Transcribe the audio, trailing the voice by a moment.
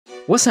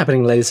What's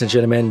happening, ladies and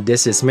gentlemen?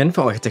 This is Men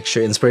for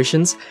Architecture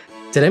Inspirations.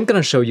 Today I'm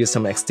gonna show you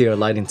some exterior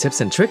lighting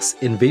tips and tricks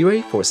in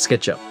Vray for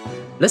SketchUp.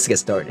 Let's get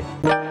started.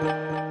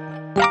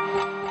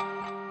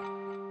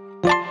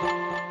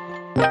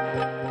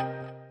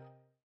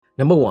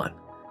 Number 1.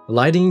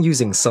 Lighting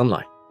using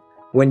sunlight.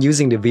 When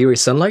using the Vray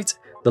sunlight,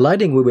 the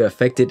lighting will be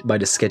affected by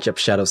the SketchUp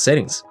shadow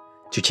settings.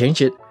 To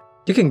change it,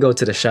 you can go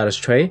to the shadows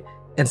tray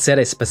and set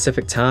a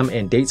specific time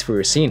and dates for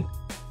your scene.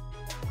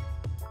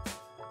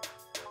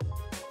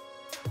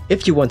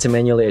 If you want to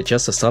manually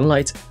adjust the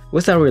sunlight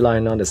without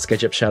relying on the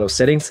SketchUp shadow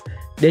settings,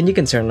 then you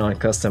can turn on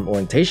custom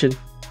orientation,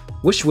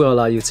 which will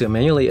allow you to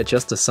manually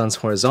adjust the sun's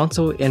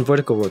horizontal and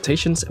vertical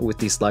rotations with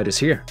these sliders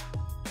here.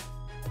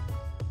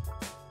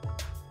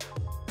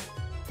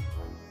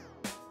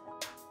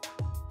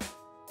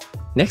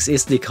 Next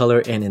is the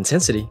color and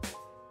intensity.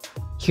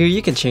 Here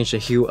you can change the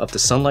hue of the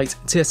sunlight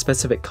to a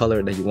specific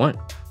color that you want.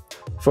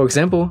 For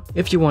example,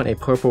 if you want a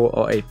purple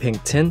or a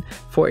pink tint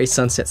for a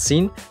sunset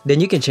scene,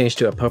 then you can change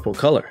to a purple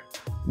color.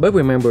 But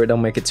remember,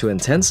 don't make it too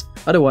intense,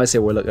 otherwise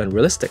it will look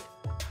unrealistic.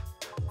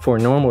 For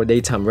normal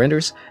daytime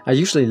renders, I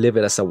usually leave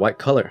it as a white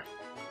color.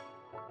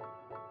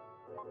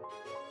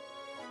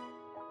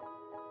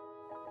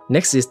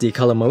 Next is the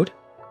color mode.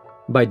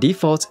 By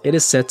default, it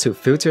is set to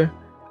filter.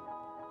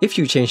 If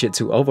you change it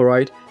to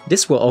override,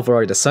 this will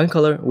override the sun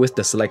color with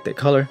the selected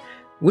color,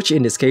 which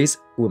in this case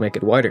will make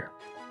it whiter.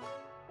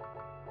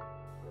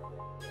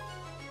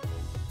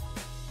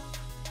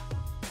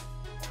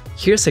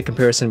 Here's a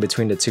comparison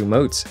between the two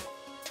modes.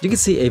 You can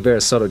see a very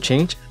subtle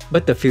change,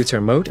 but the filter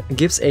mode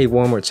gives a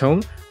warmer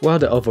tone while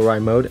the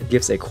override mode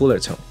gives a cooler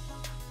tone.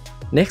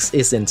 Next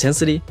is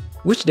intensity,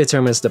 which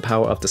determines the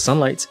power of the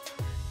sunlight.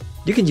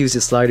 You can use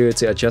the slider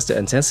to adjust the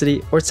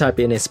intensity or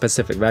type in a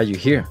specific value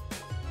here.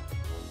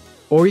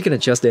 Or you can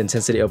adjust the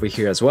intensity over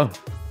here as well.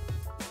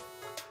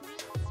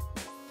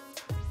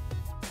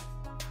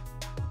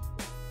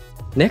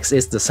 Next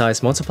is the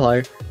size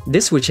multiplier.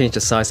 This will change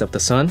the size of the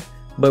sun,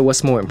 but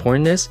what's more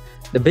important is,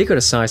 the bigger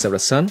the size of the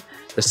sun,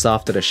 the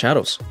softer the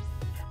shadows.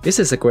 This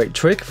is a great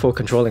trick for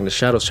controlling the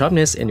shadow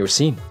sharpness in your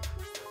scene.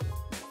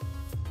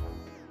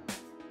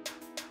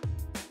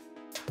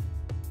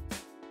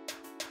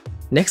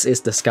 Next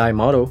is the sky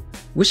model,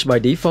 which by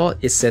default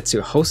is set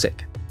to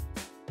HOSIC.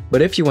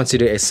 But if you want to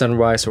do a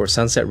sunrise or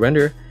sunset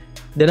render,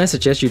 then I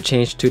suggest you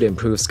change to the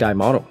improved sky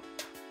model.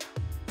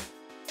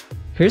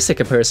 Here's a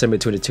comparison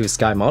between the two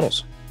sky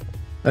models.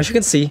 As you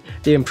can see,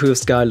 the improved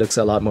sky looks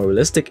a lot more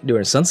realistic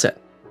during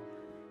sunset.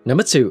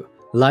 Number 2.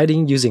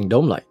 Lighting using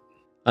dome light.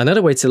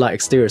 Another way to light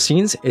exterior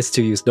scenes is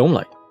to use dome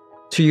light.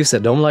 To use a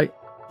dome light,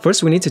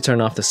 first we need to turn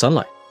off the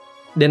sunlight.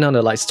 Then on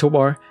the lights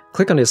toolbar,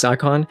 click on this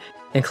icon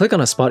and click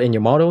on a spot in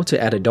your model to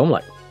add a dome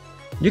light.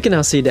 You can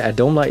now see that a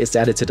dome light is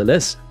added to the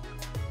list.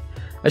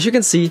 As you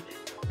can see,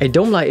 a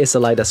dome light is a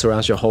light that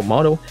surrounds your whole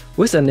model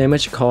with an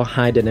image called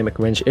High Dynamic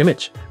Range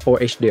Image, or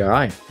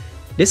HDRI.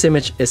 This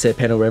image is a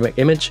panoramic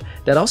image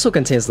that also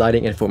contains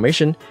lighting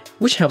information,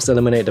 which helps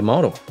illuminate the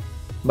model.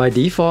 By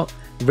default,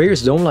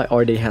 Vray's dome light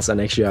already has an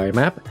HDRI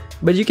map,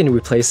 but you can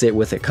replace it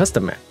with a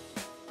custom map.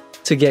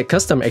 To get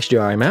custom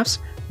HDRI maps,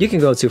 you can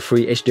go to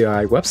free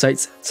HDRI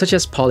websites such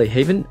as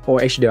Polyhaven or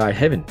HDRI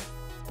Heaven.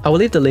 I will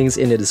leave the links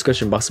in the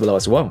description box below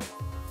as well.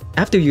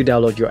 After you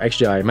download your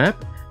HDRI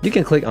map, you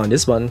can click on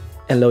this button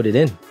and load it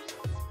in.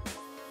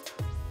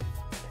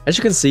 As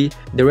you can see,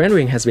 the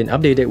rendering has been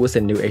updated with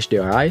a new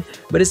HDRI,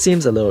 but it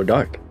seems a little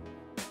dark.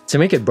 To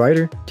make it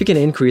brighter, you can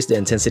increase the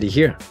intensity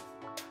here.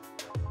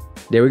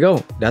 There we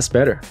go, that's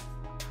better.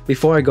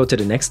 Before I go to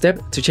the next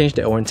step to change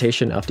the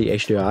orientation of the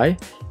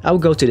HDRI, I will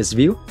go to this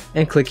view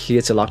and click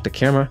here to lock the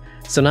camera,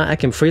 so now I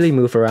can freely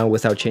move around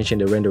without changing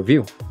the render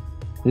view.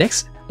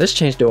 Next, let's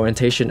change the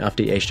orientation of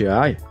the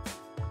HDRI.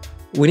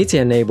 We need to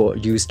enable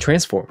Use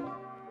Transform.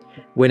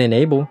 When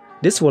enabled,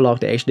 this will lock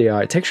the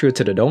HDRI texture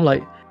to the dome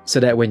light, so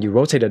that when you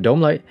rotate the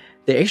dome light,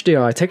 the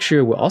HDRI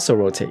texture will also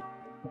rotate.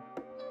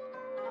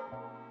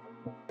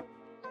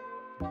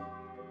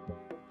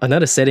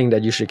 Another setting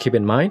that you should keep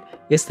in mind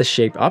is the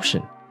shape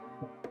option.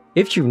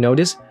 If you've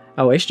noticed,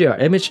 our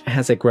HDRI image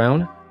has a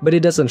ground, but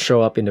it doesn't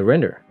show up in the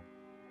render.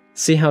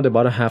 See how the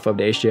bottom half of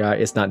the HDRI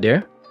is not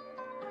there?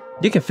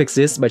 You can fix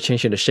this by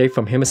changing the shape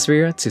from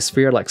hemisphere to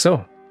sphere like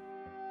so.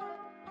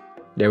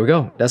 There we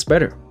go, that's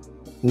better.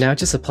 Now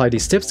just apply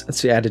these tips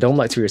to add a dome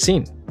light to your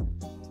scene.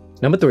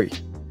 Number 3.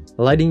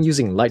 Lighting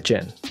using Light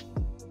Gen.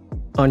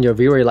 On your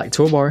Vray Light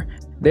toolbar,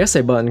 there's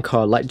a button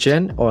called Light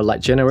Gen or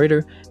Light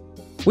Generator,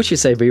 which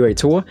is a Vray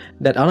tool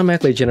that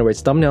automatically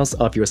generates thumbnails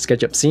of your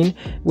SketchUp scene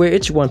where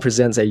each one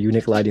presents a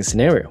unique lighting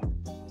scenario.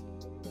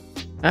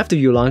 After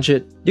you launch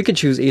it, you can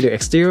choose either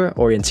exterior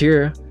or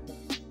interior.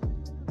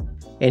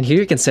 And here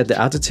you can set the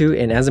altitude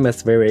and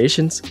azimuth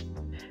variations.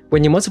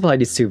 When you multiply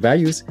these two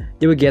values,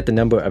 you will get the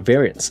number of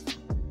variants.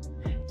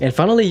 And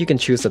finally, you can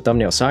choose the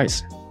thumbnail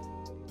size.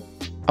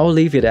 I will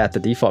leave it at the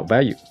default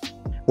value.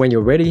 When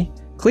you're ready,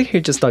 click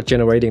here to start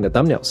generating the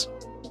thumbnails.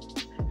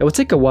 It will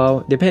take a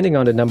while depending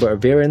on the number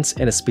of variants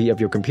and the speed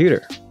of your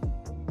computer.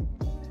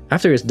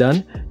 After it's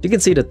done, you can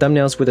see the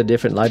thumbnails with the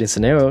different lighting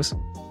scenarios.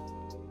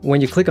 When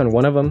you click on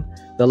one of them,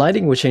 the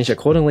lighting will change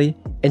accordingly,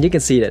 and you can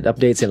see that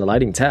updates in the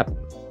lighting tab.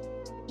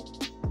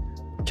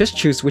 Just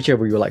choose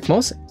whichever you like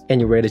most, and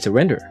you're ready to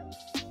render.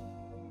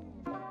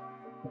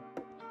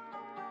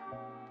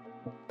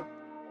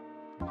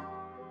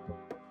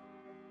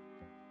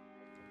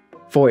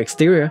 For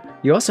exterior,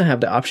 you also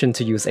have the option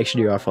to use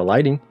HDR for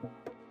lighting.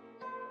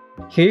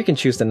 Here you can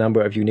choose the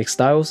number of unique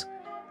styles,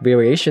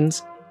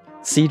 variations,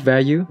 seed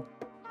value,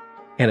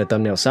 and a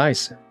thumbnail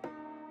size.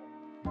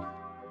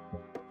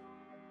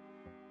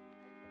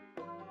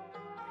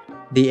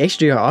 The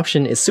HDR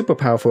option is super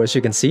powerful, as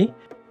you can see,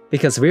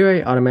 because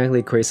Vray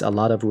automatically creates a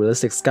lot of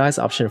realistic skies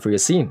option for your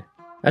scene.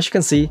 As you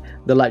can see,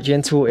 the Light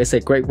Gen tool is a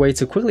great way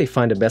to quickly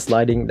find the best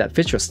lighting that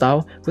fits your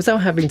style without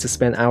having to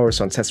spend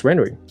hours on test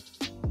rendering.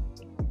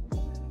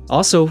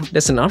 Also,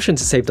 there's an option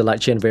to save the Light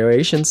Gen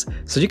variations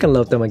so you can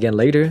load them again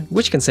later,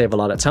 which can save a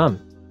lot of time.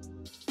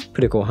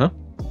 Pretty cool, huh?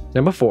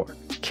 Number 4.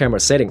 Camera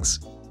settings.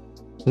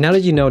 Now that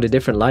you know the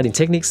different lighting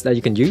techniques that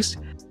you can use,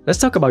 let's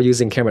talk about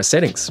using camera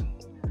settings.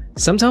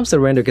 Sometimes the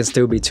render can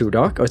still be too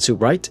dark or too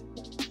bright.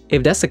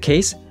 If that's the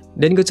case,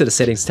 then go to the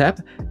Settings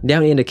tab,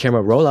 down in the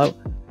camera rollout,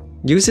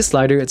 use this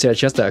slider to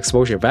adjust the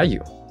exposure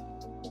value.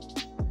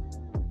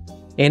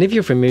 And if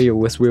you're familiar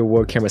with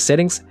real-world camera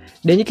settings,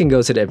 then you can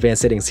go to the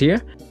Advanced Settings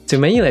here to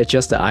manually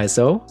adjust the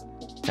ISO,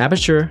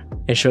 aperture,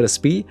 and shutter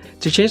speed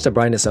to change the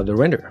brightness of the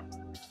render.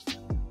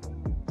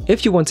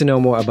 If you want to know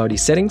more about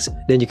these settings,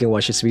 then you can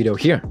watch this video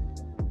here.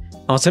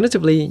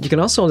 Alternatively, you can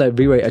also let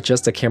Vray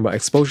adjust the camera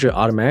exposure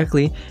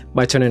automatically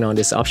by turning on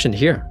this option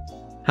here.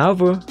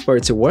 However, for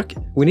it to work,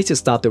 we need to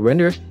stop the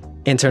render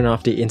and turn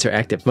off the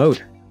interactive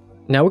mode.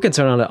 Now we can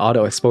turn on the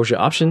auto exposure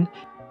option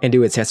and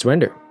do a test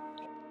render.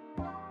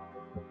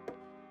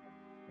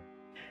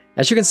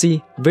 As you can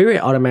see, Vray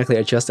automatically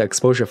adjusts the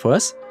exposure for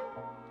us.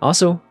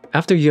 Also,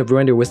 after you have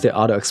rendered with the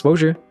auto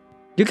exposure,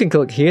 you can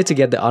click here to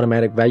get the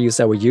automatic values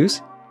that we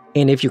use,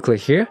 and if you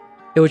click here,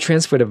 it will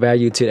transfer the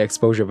value to the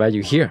exposure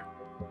value here.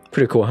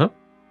 Pretty cool, huh?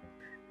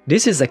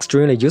 This is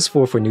extremely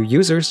useful for new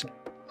users,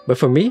 but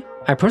for me,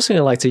 I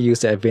personally like to use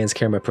the advanced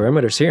camera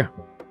parameters here.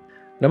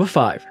 Number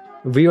 5.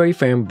 Vray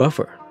Frame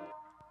Buffer.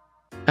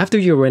 After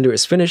your render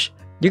is finished,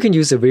 you can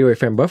use the Vray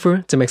Frame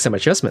Buffer to make some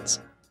adjustments.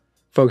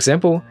 For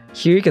example,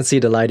 here you can see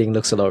the lighting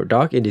looks a little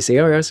dark in these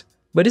areas,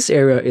 but this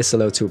area is a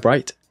little too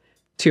bright.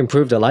 To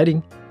improve the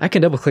lighting, I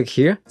can double click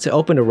here to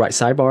open the right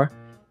sidebar,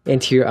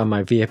 and here are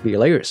my VFB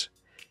layers.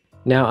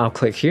 Now I'll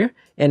click here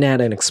and add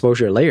an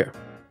exposure layer.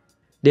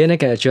 Then I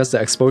can adjust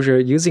the exposure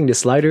using the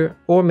slider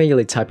or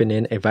manually typing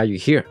in a value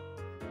here.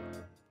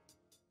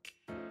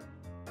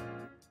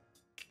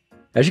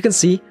 As you can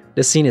see,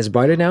 the scene is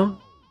brighter now,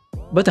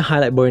 but the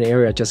highlight burn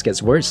area just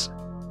gets worse.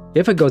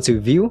 If I go to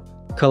View,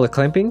 Color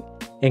Clamping,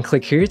 and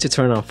click here to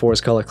turn on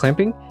Force Color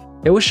Clamping,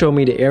 it will show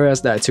me the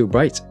areas that are too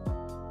bright.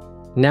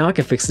 Now I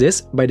can fix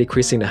this by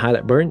decreasing the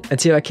highlight burn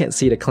until I can't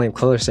see the clamp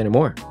colors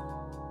anymore.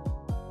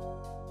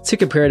 To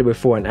compare the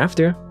before and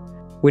after,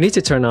 we need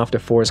to turn off the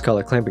Force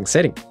Color Clamping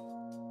setting.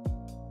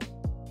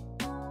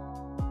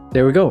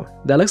 There we go,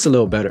 that looks a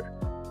little better,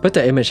 but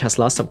the image has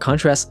lost some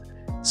contrast,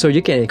 so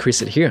you can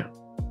increase it here.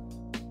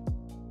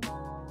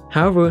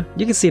 However,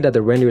 you can see that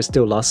the render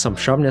still lost some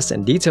sharpness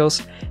and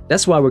details.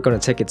 That's why we're going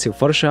to take it to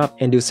Photoshop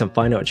and do some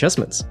final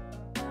adjustments.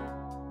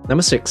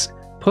 Number 6.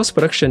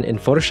 Post-production in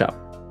Photoshop.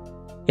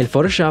 In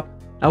Photoshop,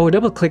 I will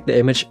double-click the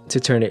image to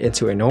turn it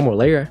into a normal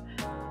layer.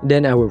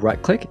 Then I will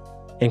right-click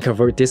and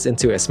convert this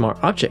into a smart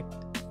object.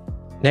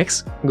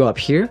 Next, go up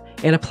here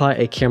and apply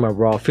a camera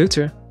raw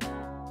filter.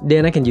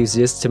 Then I can use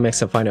this to make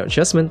some final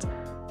adjustments,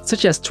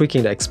 such as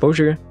tweaking the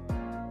exposure,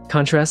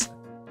 contrast,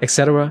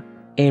 etc.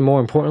 And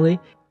more importantly,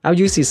 I'll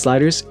use these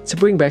sliders to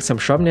bring back some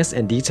sharpness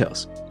and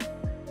details.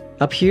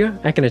 Up here,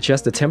 I can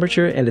adjust the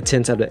temperature and the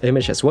tint of the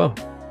image as well.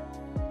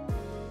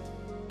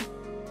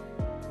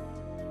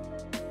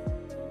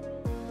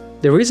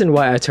 The reason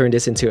why I turned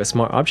this into a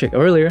smart object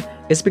earlier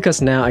is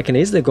because now I can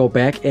easily go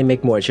back and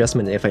make more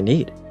adjustments if I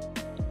need.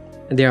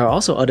 There are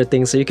also other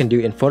things that you can do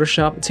in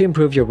Photoshop to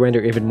improve your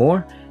render even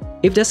more.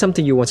 If that's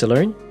something you want to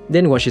learn,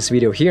 then watch this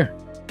video here.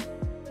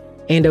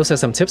 And those are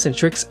some tips and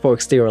tricks for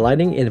exterior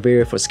lighting in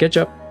Vray for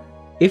SketchUp.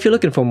 If you're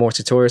looking for more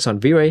tutorials on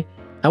Vray,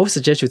 I would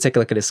suggest you take a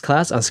look at this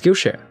class on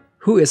Skillshare,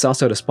 who is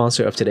also the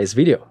sponsor of today's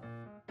video.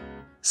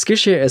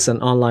 Skillshare is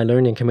an online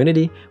learning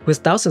community with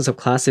thousands of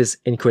classes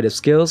in creative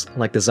skills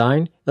like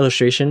design,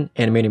 illustration,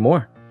 and many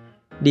more.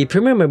 The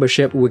premium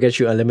membership will get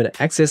you unlimited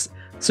access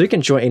so you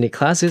can join any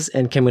classes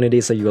and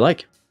communities that you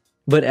like.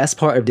 But as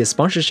part of this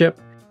sponsorship,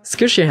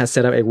 Skillshare has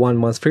set up a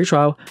 1-month free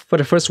trial for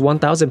the first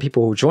 1,000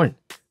 people who join.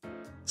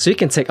 So you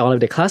can take all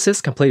of the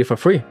classes completely for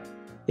free.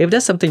 If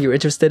that's something you're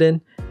interested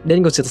in,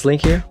 then go to this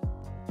link here.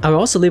 I will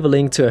also leave a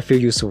link to a few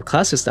useful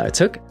classes that I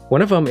took.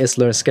 One of them is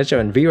Learn SketchUp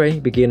and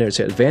Vray Beginner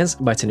to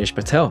Advanced by Tanish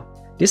Patel.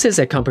 This is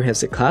a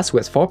comprehensive class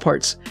with 4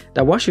 parts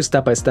that walks you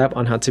step by step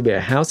on how to build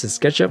a house in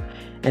SketchUp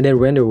and then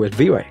render with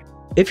Vray.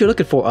 If you're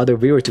looking for other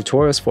Vray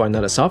tutorials for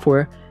another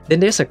software, then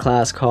there's a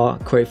class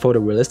called Create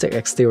Photorealistic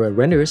Exterior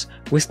Renders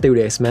with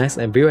 3ds Max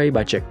and Vray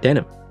by Jack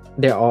Denham.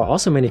 There are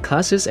also many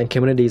classes and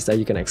communities that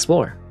you can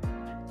explore.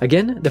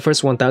 Again, the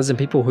first 1,000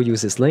 people who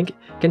use this link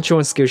can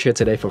join Skillshare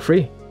today for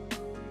free.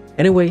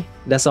 Anyway,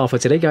 that's all for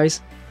today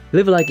guys.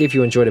 Leave a like if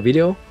you enjoyed the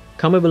video,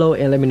 comment below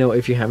and let me know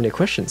if you have any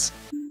questions.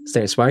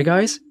 Stay inspired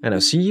guys, and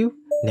I'll see you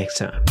next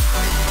time.